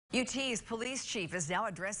UT's police chief is now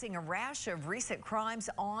addressing a rash of recent crimes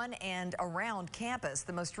on and around campus.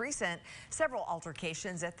 The most recent, several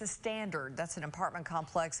altercations at the Standard. That's an apartment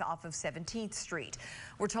complex off of 17th Street.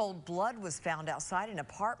 We're told blood was found outside an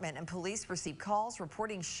apartment and police received calls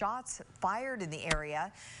reporting shots fired in the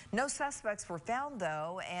area. No suspects were found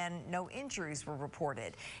though, and no injuries were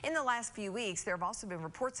reported. In the last few weeks, there have also been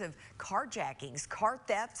reports of carjackings, car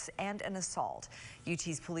thefts, and an assault.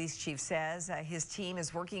 UT's police chief says his team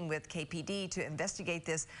is working with KPD to investigate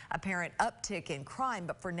this apparent uptick in crime.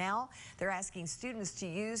 But for now, they're asking students to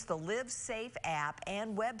use the Live Safe app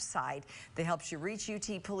and website that helps you reach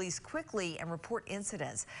UT police quickly and report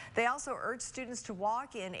incidents. They also urge students to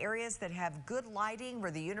walk in areas that have good lighting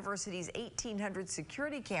where the university's 1,800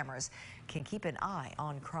 security cameras can keep an eye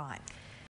on crime.